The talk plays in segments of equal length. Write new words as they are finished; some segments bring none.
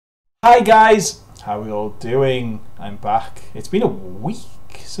Hi guys, how are we all doing? I'm back. It's been a week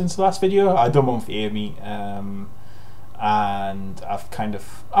since the last video. I done one with Amy, and I've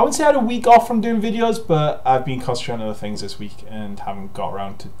I wouldn't say I had a week off from doing videos, but I've been concentrating on other things this week and haven't got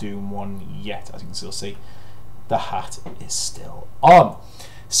around to doing one yet. As you can still see, the hat is still on.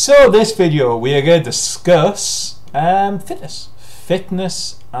 So this video we are going to discuss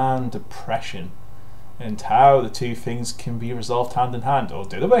fitness and depression, and how the two things can be resolved hand in hand, or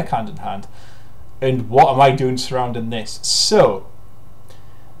do they work hand in hand, and what am I doing surrounding this. So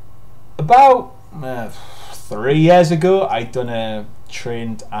about 3 years ago I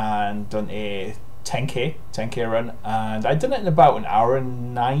trained and done a 10k run, and I done it in about an hour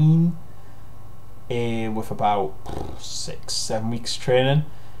and 9 with about 6-7 weeks training.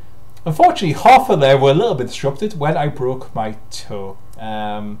 Unfortunately, half of them were a little bit disrupted when I broke my toe.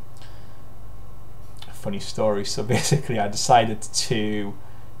 Funny story. So basically I decided to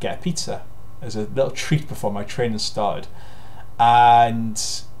get a pizza as a little treat before my training started, and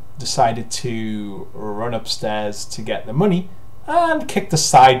decided to run upstairs to get the money and kicked the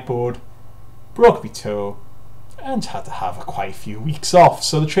sideboard, broke my toe, and had to have quite a few weeks off.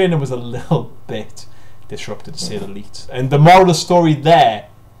 So the training was a little bit disrupted, to say the least. And the moral of the story there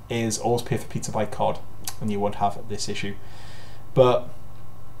is always pay for pizza by card and you won't have this issue. But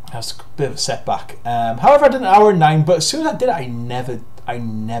that was a bit of a setback. However, I did an hour and 9, but as soon as I did it, I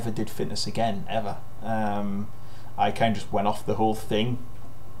never did fitness again, ever. I kind of just went off the whole thing,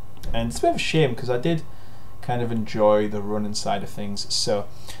 and it's a bit of a shame because I did kind of enjoy the running side of things. So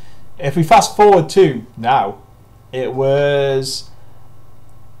if we fast forward to now, it was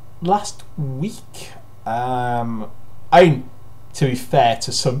last week. To be fair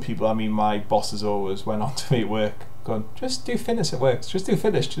to some people, I mean, my bosses always went on to me at work going, just do fitness, it works, just do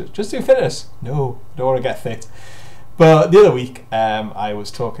fitness, just do fitness. No, I don't want to get fit. But the other week I was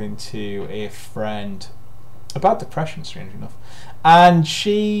talking to a friend about depression, strangely enough, and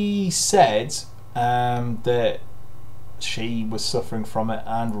she said that she was suffering from it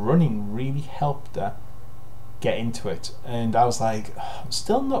and running really helped her get into it. And I was like, I'm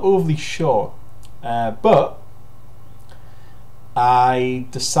still not overly sure, but I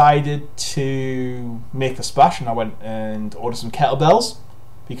decided to make a splash, and I went and ordered some kettlebells,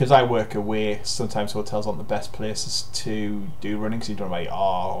 because I work away. Sometimes hotels aren't the best places to do running because you don't know,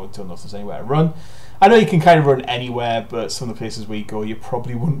 I don't know if there's anywhere to run. I know you can kind of run anywhere, but some of the places where you go you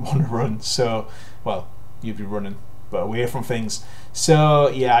probably wouldn't want to run. So, well, you'd be running but away from things. So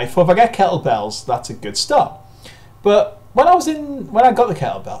yeah, I thought if I get kettlebells, that's a good start. But when I got the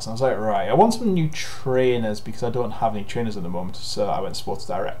kettlebells, I was like, right, I want some new trainers because I don't have any trainers at the moment. So I went Sports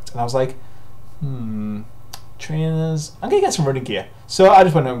Direct, and I was like, trainers, I'm gonna get some running gear. So I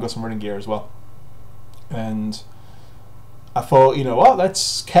just went out and got some running gear as well. And I thought, you know what,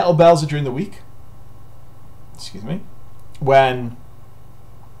 let's kettlebells are during the week. Excuse me, when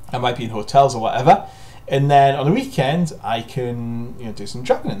I might be in hotels or whatever, and then on the weekend I can do some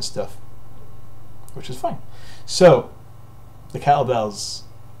jogging and stuff, which is fine. So the kettlebells,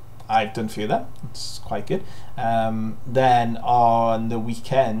 I've done a few of them. It's quite good. Then on the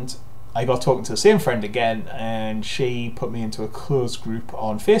weekend, I got talking to the same friend again, and she put me into a closed group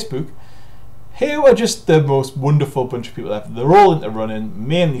on Facebook, who are just the most wonderful bunch of people ever. They're all into running,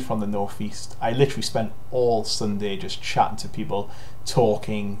 mainly from the northeast. I literally spent all Sunday just chatting to people,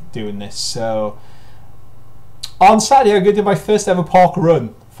 talking, doing this. So on Saturday, I'm going to do my first ever park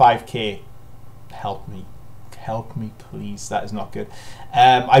run, 5k. Help me please, that is not good.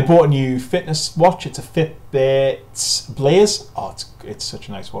 I bought a new fitness watch. It's a Fitbit Blaze. Oh, it's such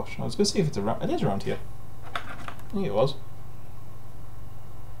a nice watch. I was going to see if it's around. It is around here. I think it was.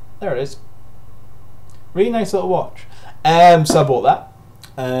 There it is. Really nice little watch. So I bought that,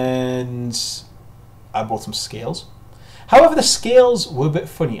 and I bought some scales. However, the scales were a bit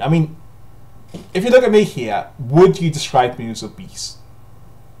funny. I mean, if you look at me here, would you describe me as obese?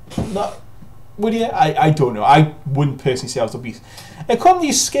 No. Would you? I don't know. I wouldn't personally say I was obese. According to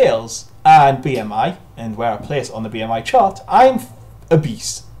these scales and BMI, and where I place on the BMI chart, I'm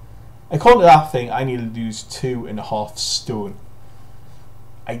obese. According to that thing, I need to lose 2.5 stone.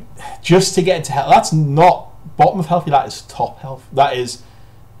 Just to get into health. That's not bottom of healthy. That is top health. That is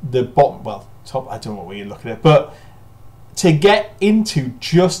the bottom. Well, top. I don't know what way you look at it, but to get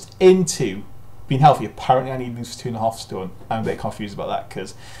just into being healthy, apparently I need to lose 2.5 stone. I'm a bit confused about that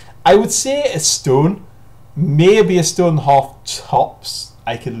because I would say a stone, maybe a stone and a half tops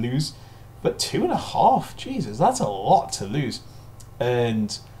I could lose, but 2.5, Jesus, that's a lot to lose.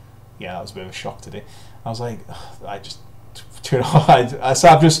 And yeah, that was a bit of a shock today. I was like, I just 2.5. So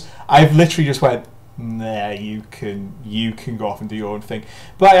I've literally just went, nah, you can go off and do your own thing.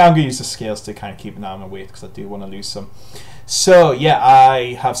 But I am going to use the scales to kind of keep an eye on my weight because I do want to lose some. So yeah,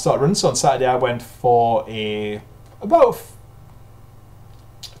 I have started running. So on Saturday I went for about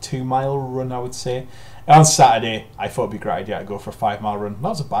a 2 mile run, I would say. On Saturday, I thought it'd be a great idea to go for a 5 mile run. That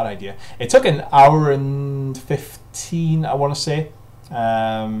was a bad idea. It took an hour and 15, I want to say,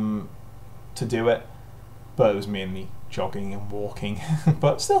 to do it. But it was mainly jogging and walking.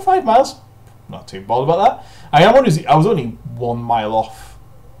 But still 5 miles. Not too bothered about that. I was only 1 mile off,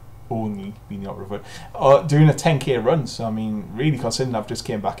 only being not referred, doing a 10k run. So, I mean, really considering I've just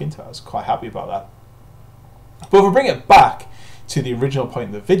came back into it, I was quite happy about that. But if we bring it back to the original point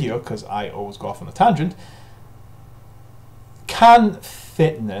of the video, because I always go off on a tangent, can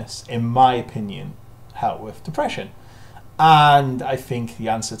fitness, in my opinion, help with depression? And I think the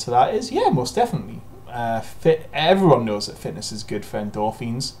answer to that is yeah, most definitely. Everyone knows that fitness is good for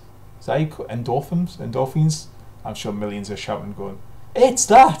endorphins. Is that endorphins? Endorphins? I'm sure millions are shouting going, it's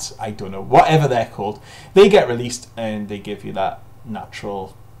that! I don't know. Whatever they're called. They get released and they give you that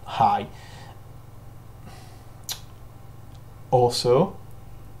natural high. Also,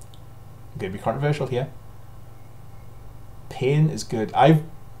 I'm going to be controversial here. Pain is good. I've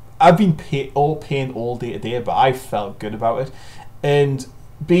been pain all day today, but I felt good about it. And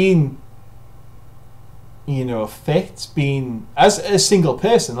being, you know, fit, being as a single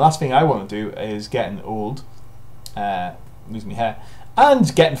person, the last thing I want to do is getting old, losing my hair,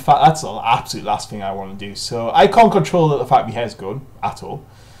 and getting fat. That's the absolute last thing I want to do. So I can't control the fact my hair's going at all.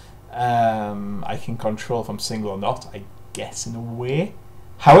 I can control if I'm single or not, I guess, in a way.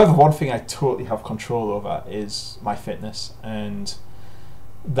 However, one thing I totally have control over is my fitness, and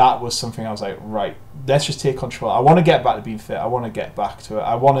that was something I was like, right, let's just take control. I want to get back to being fit. I want to get back to it.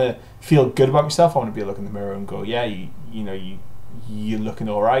 I want to feel good about myself. I want to be able to look in the mirror and go, yeah, you're looking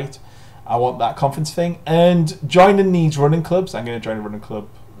all right. I want that confidence thing. And joining these running clubs, I'm going to join a running club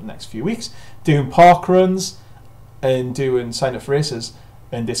in the next few weeks, doing park runs and doing sign up for races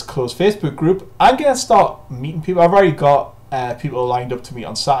in this closed Facebook group. I'm going to start meeting people. I've already got people lined up to meet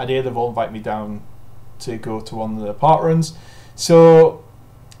on Saturday. They've all invited me down to go to one of the park runs. So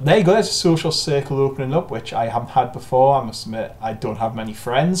there you go. There's a social circle opening up, which I haven't had before. I must admit, I don't have many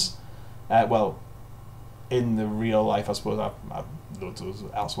friends. Well, in the real life, I suppose I've loads of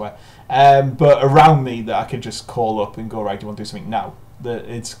those elsewhere. But around me that I could just call up and go, right, do you want to do something now?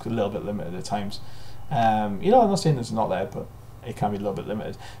 It's a little bit limited at times. I'm not saying it's not there, but it can be a little bit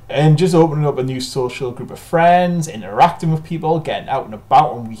limited. And just opening up a new social group of friends, interacting with people, getting out and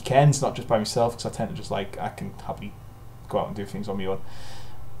about on weekends, not just by myself, because I tend to just I can happily go out and do things on my own.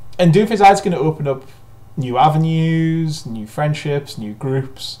 And doing things that's going to open up new avenues, new friendships, new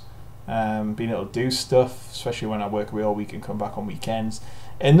groups, being able to do stuff, especially when I work away all week and come back on weekends.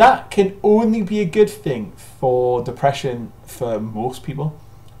 And that can only be a good thing for depression for most people.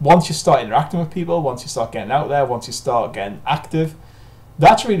 Once you start interacting with people, once you start getting out there, once you start getting active,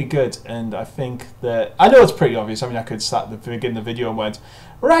 that's really good. And I think that, I know it's pretty obvious. I mean, I could start at the beginning of the video and went,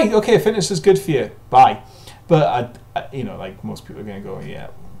 right, okay, fitness is good for you, bye. But, like most people are going to go, yeah,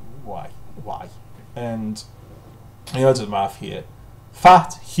 why? And, there's a math here.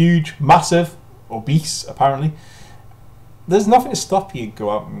 Fat, huge, massive, obese, apparently. There's nothing to stop you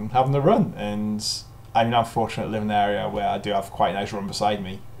go out and having a run. And I mean, I'm fortunate to live in an area where I do have quite a nice run beside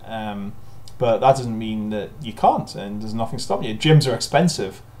me. But that doesn't mean that you can't, and there's nothing stopping you. Gyms are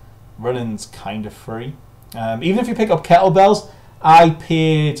expensive. Running's kind of free. Even if you pick up kettlebells, I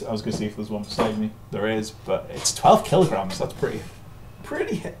was going to see if there's one beside me. There is, but it's 12 kilograms. That's pretty,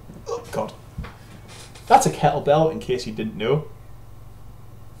 oh God. That's a kettlebell, in case you didn't know.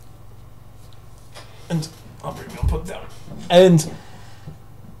 And I'll bring my plug down. And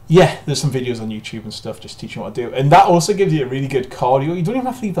yeah, there's some videos on YouTube and stuff just teaching what to do. And that also gives you a really good cardio. You don't even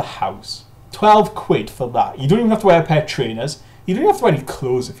have to leave the house. 12 quid for that. You don't even have to wear a pair of trainers. You don't even have to wear any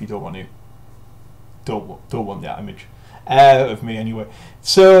clothes if you don't want to. Don't want that image of me anyway.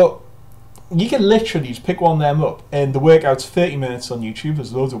 So you can literally just pick one of them up. And the workout's 30 minutes on YouTube.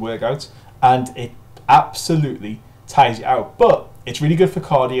 There's loads of workouts. And it absolutely tires you out. But it's really good for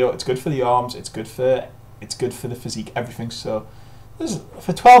cardio. It's good for the arms. It's good for the physique, everything. So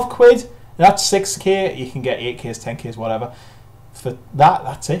for 12 quid, that's 6k. You can get 8k's, 10k's, whatever. For that,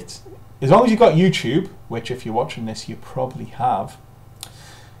 that's it. As long as you've got YouTube, which if you're watching this, you probably have,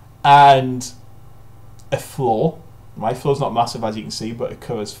 and a floor. My floor's not massive, as you can see, but it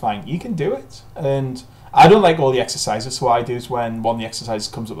covers fine. You can do it. And I don't like all the exercises, so what I do is when one of the exercises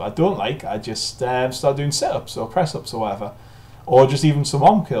comes up that I don't like, I just start doing sit-ups or press-ups or whatever. Or just even some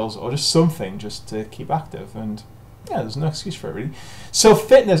arm curls, or just something just to keep active. And yeah, there's no excuse for it really. So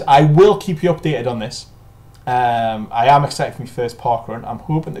fitness, I will keep you updated on this. I am excited for my first park run. I'm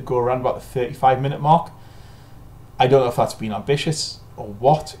hoping to go around about the 35-minute mark. I don't know if that's been ambitious or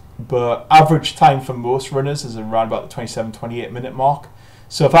what, but average time for most runners is around about the 27-28-minute mark.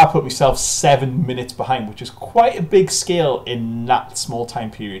 So if I put myself 7 minutes behind, which is quite a big scale in that small time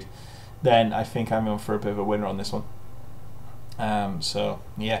period, then I think I'm in for a bit of a winner on this one. So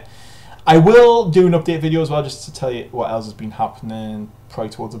yeah, I will do an update video as well, just to tell you what else has been happening probably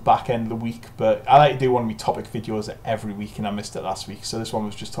towards the back end of the week. But I like to do one of my topic videos every week, and I missed it last week, so this one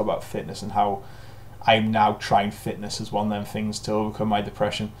was just talk about fitness and how I'm now trying fitness as one of them things to overcome my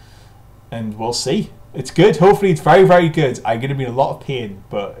depression. And we'll see. It's good. Hopefully it's very, very good. I'm going to be in a lot of pain,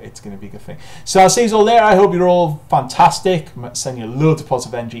 but it's going to be a good thing. So I'll see you all there. I hope you're all fantastic. I'm sending you loads of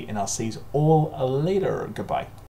positive energy, and I'll see you all later. Goodbye.